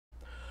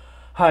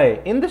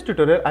Hi, in this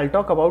tutorial I'll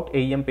talk about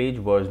AEM page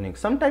versioning.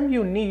 Sometimes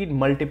you need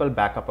multiple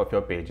backup of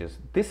your pages.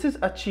 This is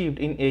achieved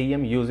in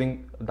AEM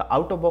using the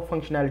out-of-box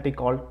functionality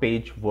called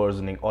page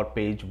versioning or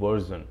page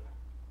version.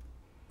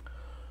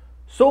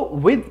 So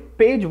with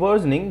page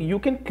versioning, you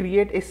can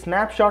create a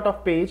snapshot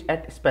of page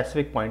at a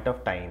specific point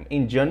of time.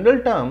 In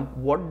general term,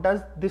 what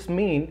does this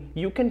mean?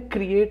 You can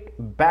create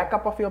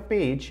backup of your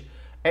page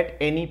at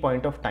any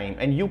point of time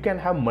and you can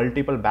have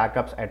multiple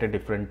backups at a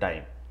different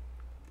time.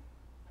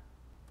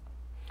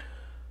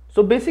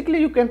 So basically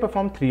you can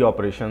perform three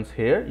operations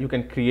here. You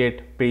can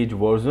create page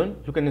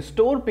version, you can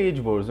store page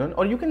version,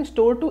 or you can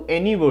store to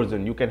any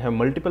version. You can have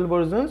multiple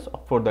versions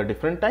for the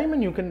different time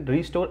and you can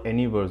restore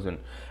any version.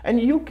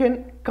 And you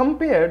can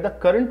compare the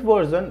current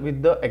version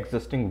with the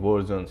existing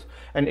versions.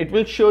 And it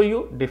will show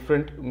you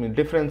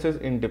differences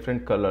in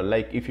different color.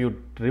 Like if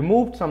you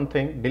removed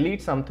something,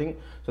 delete something,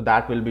 so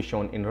that will be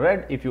shown in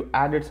red. If you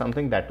added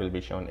something, that will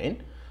be shown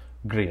in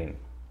green.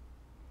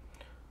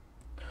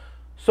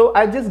 So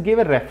I just gave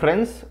a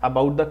reference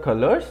about the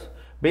colors.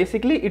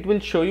 Basically, it will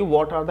show you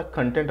what are the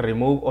content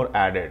removed or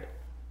added.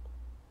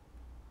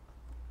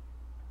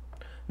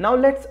 Now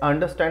let's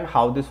understand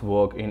how this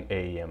works in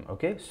AEM.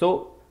 Okay,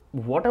 so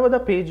whatever the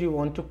page you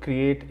want to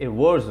create a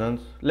version,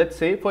 let's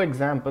say for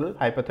example,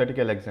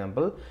 hypothetical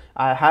example,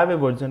 I have a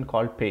version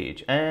called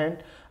page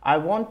and I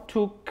want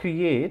to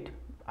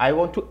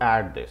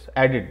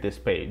edit this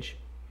page.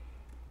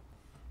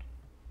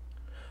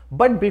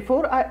 But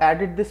before I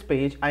added this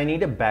page, I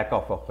need a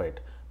backup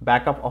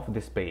of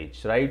this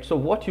page, right? So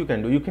what you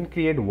can do, you can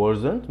create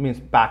versions,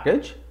 means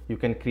package. You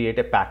can create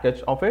a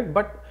package of it,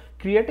 but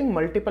creating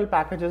multiple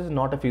packages is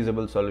not a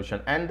feasible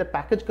solution. And the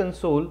package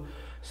console,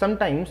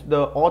 sometimes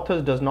the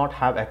authors does not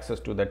have access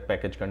to that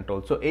package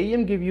control. So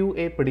AEM give you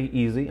a pretty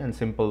easy and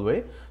simple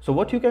way. So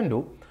what you can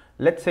do,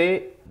 let's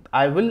say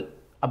I will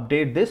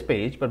update this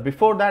page, but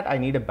before that I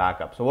need a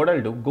backup. So what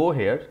I'll do, go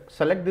here,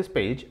 select this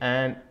page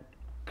and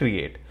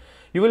create.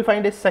 You will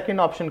find a second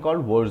option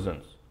called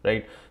versions,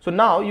 right? So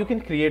now you can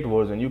create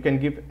version. You can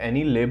give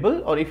any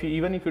label, or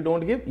even if you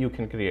don't give, you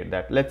can create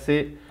that. Let's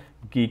say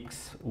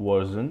geeks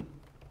version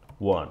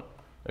 1,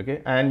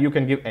 okay? And you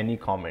can give any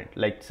comment,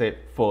 like say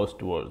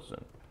first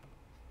version,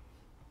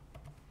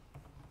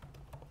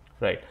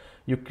 right?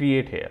 You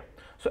create here.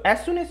 So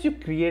as soon as you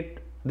create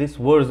this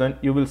version,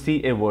 you will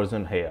see a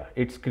version here.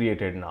 It's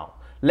created now.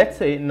 Let's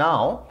say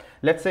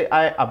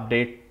I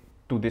update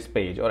to this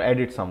page or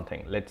edit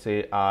something. Let's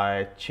say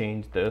I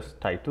change this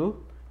title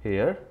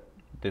here,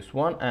 this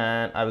one,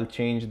 and I will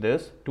change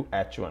this to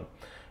H1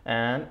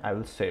 and I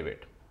will save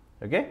it.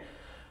 Okay,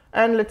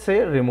 and let's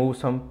say remove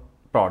some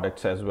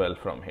products as well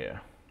from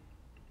here.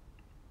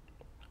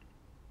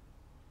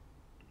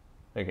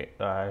 Okay,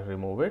 I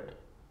remove it,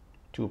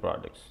 2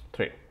 products,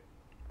 3.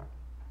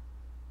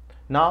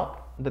 Now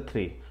the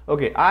 3.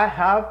 Okay, I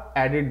have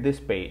added this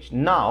page.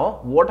 Now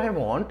what I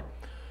want,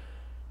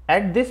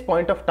 at this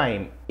point of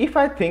time, if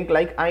I think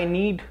like I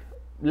need,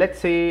 let's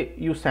say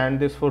you send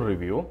this for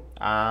review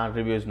and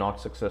review is not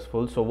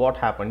successful. So what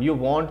happened? You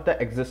want the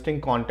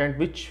existing content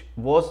which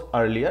was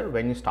earlier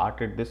when you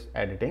started this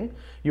editing,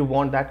 you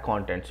want that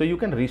content. So you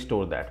can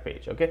restore that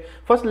page. Okay.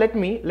 First, let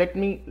me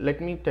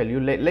tell you,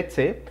 let's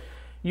say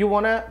you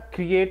want to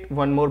create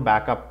one more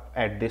backup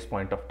at this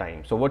point of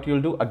time. So what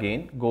you'll do,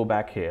 again, go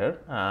back here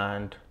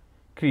and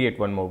create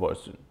one more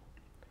version.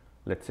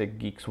 Let's say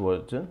geeks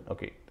version.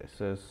 Okay.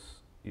 This is,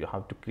 you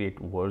have to create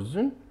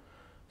version,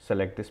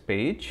 select this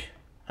page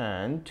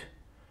and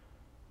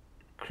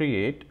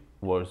create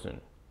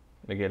version.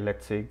 Again,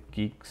 let's say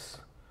geeks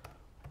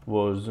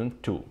version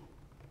 2.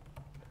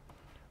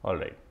 All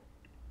right.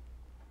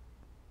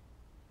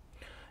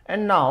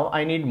 And now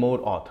I need more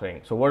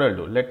authoring. So what I'll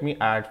do, let me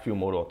add few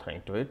more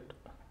authoring to it.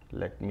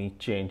 Let me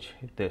change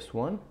this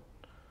one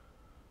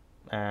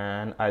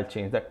and I'll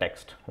change the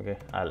text. Okay,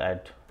 I'll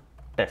add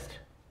test,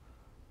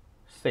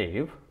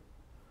 save,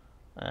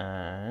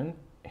 and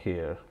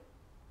here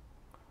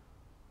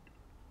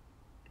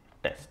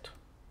test.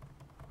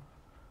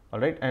 All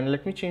right, and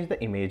let me change the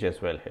image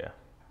as well here.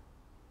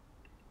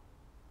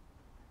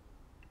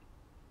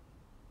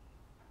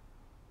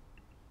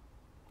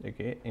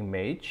 Okay,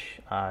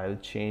 image, I'll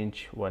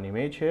change one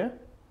image here.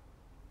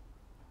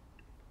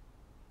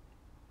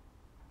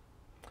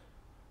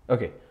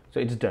 Okay, so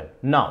it's done.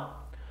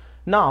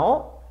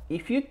 Now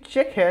if you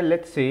check here,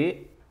 let's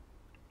say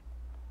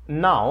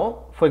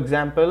now, for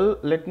example,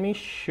 let me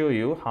show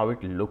you how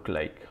it look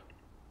like.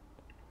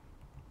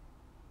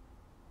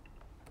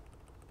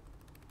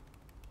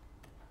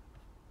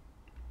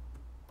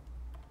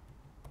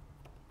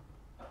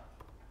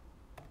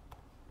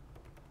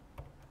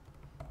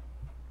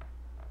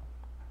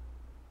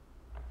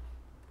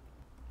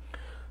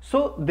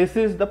 So this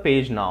is the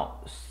page now.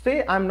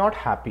 Say I'm not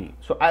happy.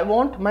 So I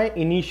want my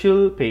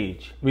initial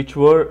page, which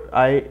were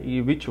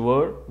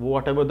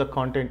whatever the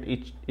content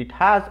it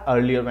has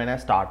earlier when I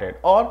started,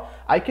 or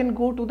I can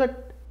go to the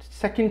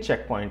second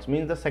checkpoints,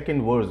 means the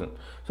second version.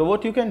 So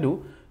what you can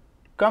do,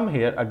 come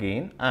here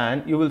again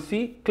and you will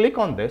see, click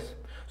on this.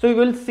 So you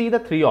will see the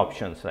 3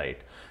 options,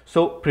 right?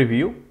 So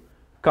preview,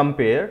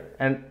 compare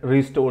and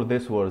restore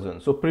this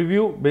version. So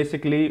preview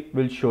basically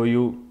will show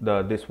you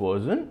this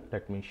version.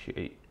 Let me show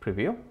you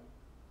preview.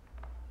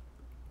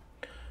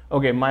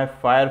 Okay, my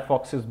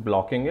Firefox is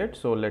blocking it,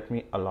 so let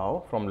me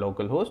allow from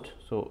localhost.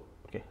 So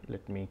okay,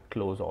 let me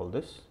close all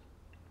this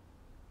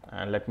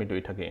and let me do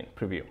it again,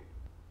 preview.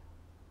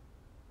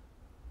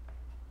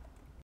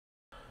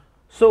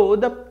 So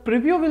the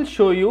preview will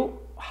show you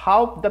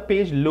how the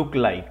page look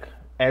like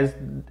as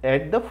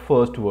at the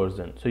first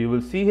version. So you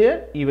will see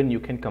here, even you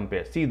can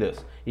compare, see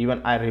this,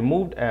 even I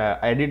removed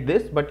edit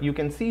this, but you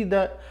can see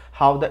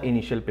how the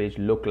initial page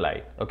look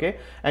like. Okay,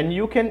 and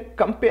you can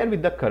compare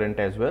with the current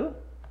as well.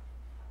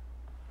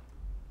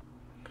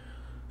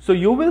 So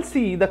you will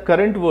see the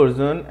current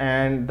version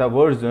and the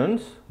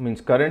versions, means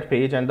current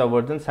page and the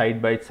version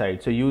side by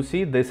side. So you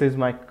see this is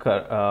my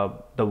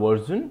the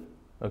version.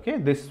 Okay,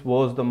 this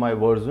was my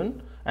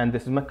version and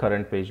this is my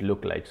current page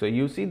look like. So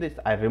you see this,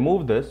 I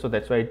removed this, so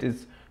that's why it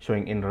is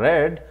showing in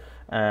red,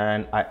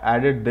 and I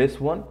added this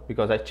one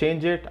because I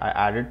changed it. I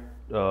added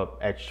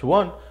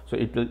H1, so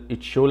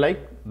it show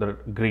like the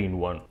green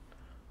one.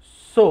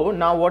 So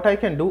now what I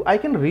can do, I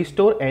can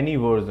restore any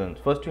versions.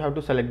 First you have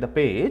to select the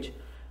page.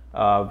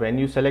 When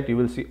you select, you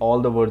will see all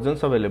the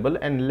versions available,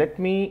 and let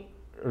me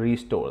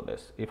restore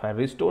this. If I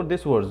restore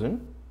this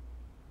version,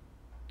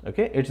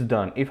 okay, it's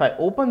done. If I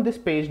open this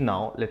page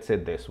now, let's say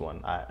this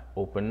one, I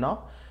open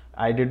now,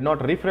 I did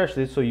not refresh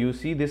this, so you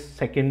see this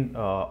second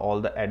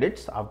all the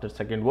edits after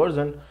second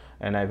version,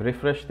 and I've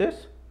refreshed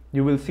this,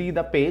 you will see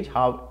the page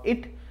how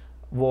it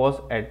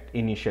was at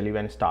initially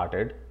when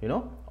started, you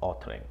know,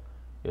 authoring.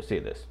 You see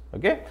this.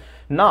 Okay,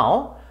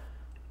 now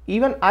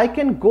even I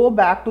can go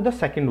back to the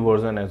second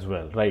version as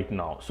well right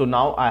now. So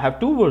now I have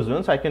two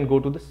versions, I can go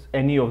to this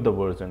any of the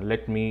version.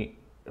 Let me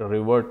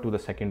revert to the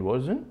second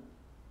version,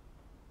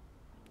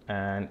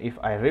 and if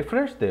I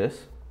refresh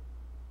this,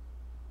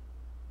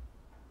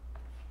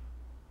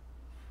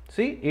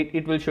 see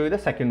it will show you the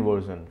second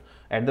version.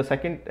 At the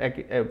second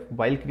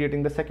while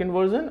creating the second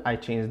version, I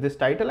change this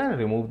title and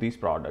remove these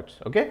products.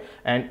 Okay,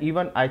 and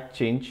even I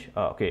change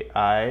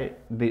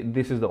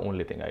this is the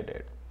only thing I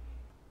did.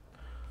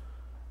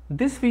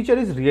 This feature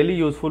is really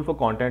useful for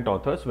content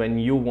authors. When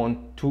you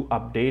want to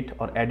update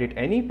or edit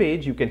any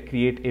page, you can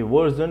create a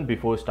version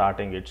before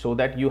starting it, so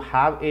that you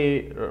have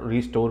a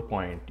restore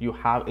point, you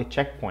have a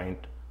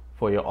checkpoint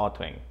for your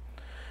authoring.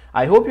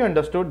 I hope you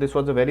understood. This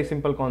was a very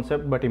simple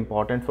concept but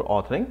important for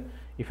authoring.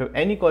 If you have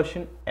any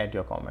question, add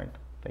your comment.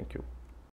 Thank you.